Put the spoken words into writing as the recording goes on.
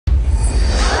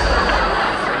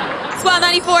on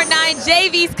 94.9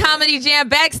 JV's Comedy Jam.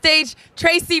 Backstage,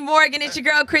 Tracy Morgan. It's your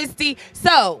girl, Christy.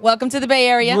 So, welcome to the Bay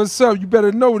Area. What's up? You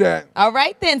better know that. All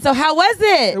right, then. So, how was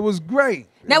it? It was great.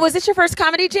 Now, was this your first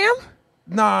Comedy Jam?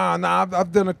 Nah,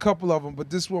 I've done a couple of them, but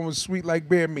this one was sweet like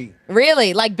bear meat.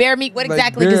 Really? Like bear meat? What Like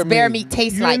exactly does bear meat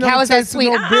taste like? How is that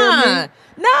sweet?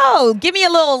 No, give me a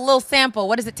little sample.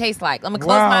 What does it taste like? Let me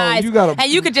close my eyes,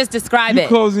 and you could just describe it.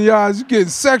 Closing your eyes, you're getting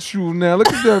sexual now. Look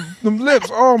at them lips.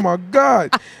 Oh my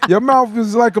God, your mouth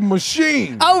is like a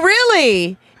machine. Oh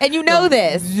really? And you know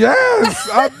this? Yes,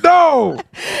 I know.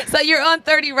 So you're on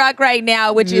 30 Rock right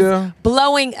now, which is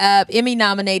blowing up,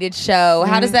 Emmy-nominated show.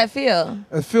 How does that feel?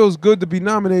 It feels good to be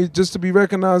nominated, just to be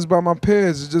recognized by my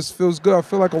peers. It just feels good. I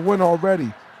feel like a winner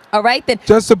already. All right, then.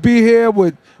 Just to be here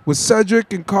with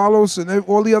Cedric and Carlos and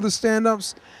all the other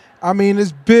stand-ups, I mean,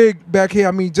 it's big back here.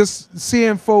 I mean, just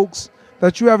seeing folks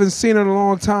that you haven't seen in a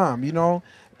long time, you know?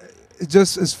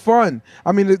 It's fun.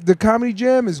 I mean, the Comedy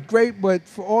Jam is great, but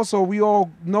also we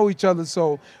all know each other.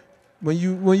 So when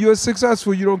you're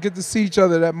successful, you don't get to see each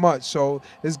other that much. So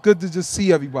it's good to just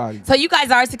see everybody. So you guys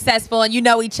are successful and you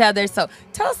know each other. So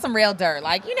tell us some real dirt,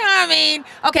 like, you know what I mean?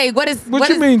 Okay, what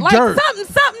you mean like dirt?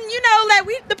 Something you know that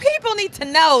the people need to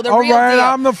know the real deal. All right,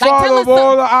 I'm the father of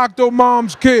all the Octo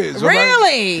Mom's kids.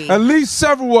 Really? Right? At least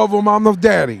several of them, I'm the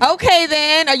daddy. Okay,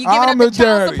 then are you giving up the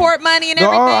child support money and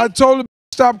everything? I told him.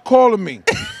 Stop calling me.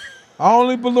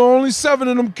 Only 7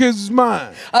 of them kids is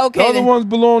mine. Okay. The other ones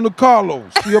belong to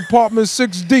Carlos. The apartment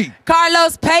 6D.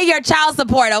 Carlos, pay your child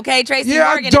support, okay? Tracy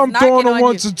Morgan I dumped on him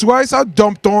once or twice. I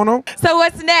dumped on him. So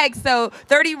what's next? So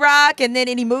 30 Rock and then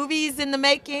any movies in the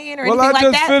making or anything like that? Well,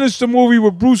 I just finished a movie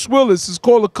with Bruce Willis. It's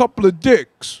called A Couple of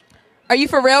Dicks. Are you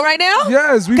for real right now?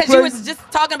 Yes, because you was just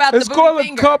talking about the booty finger. It's called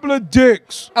A Couple of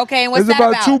Dicks. Okay, and what's that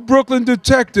about? It's about 2 Brooklyn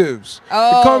detectives.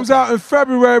 Oh, it comes out in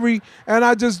February, and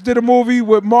I just did a movie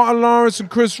with Martin Lawrence and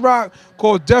Chris Rock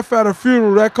called Death at a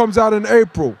Funeral. That comes out in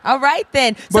April. All right,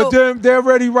 then. But they're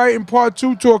already writing part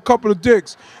 2 to A Couple of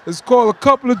Dicks. It's called A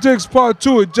Couple of Dicks Part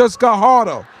 2. It just got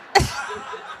harder.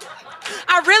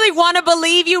 I really want to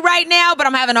believe you right now, but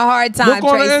I'm having a hard time, Tracy.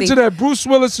 Look on the internet, Bruce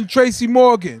Willis and Tracy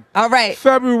Morgan. All right.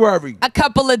 February. A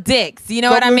Couple of Dicks. You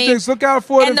know what I mean? Dicks. Look out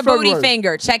for it and the February. Booty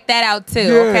finger. Check that out, too,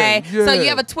 okay? Yeah. So you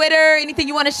have a Twitter, anything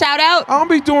you want to shout out? I don't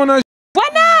be doing that. Why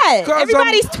not?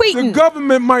 Everybody's tweeting. The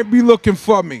government might be looking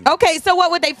for me. Okay, so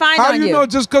what would they find on you? How you know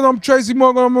just because I'm Tracy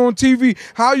Morgan, I'm on TV,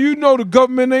 how you know the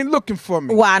government ain't looking for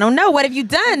me? Well, I don't know. What have you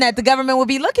done that the government would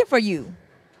be looking for you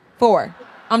for?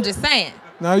 I'm just saying.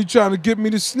 Now you trying to get me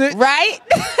to snitch? Right?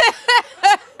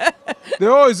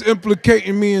 They're always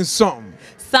implicating me in something.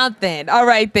 Something. All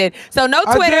right, then. So no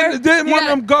Twitter. Didn't one of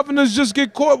them governors just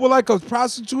get caught with like a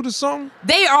prostitute or something?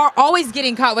 They are always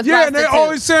getting caught with prostitutes. Yeah, and they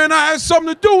always saying I had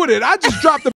something to do with it. I just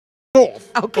dropped the off.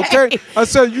 Okay. I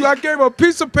said, I gave her a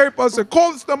piece of paper. I said,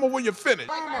 call this number when you're finished.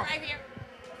 Right here.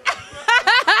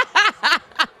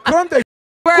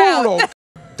 Cool,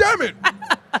 damn it.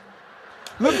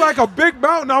 Look like a big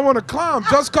mountain I want to climb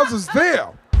just because it's there.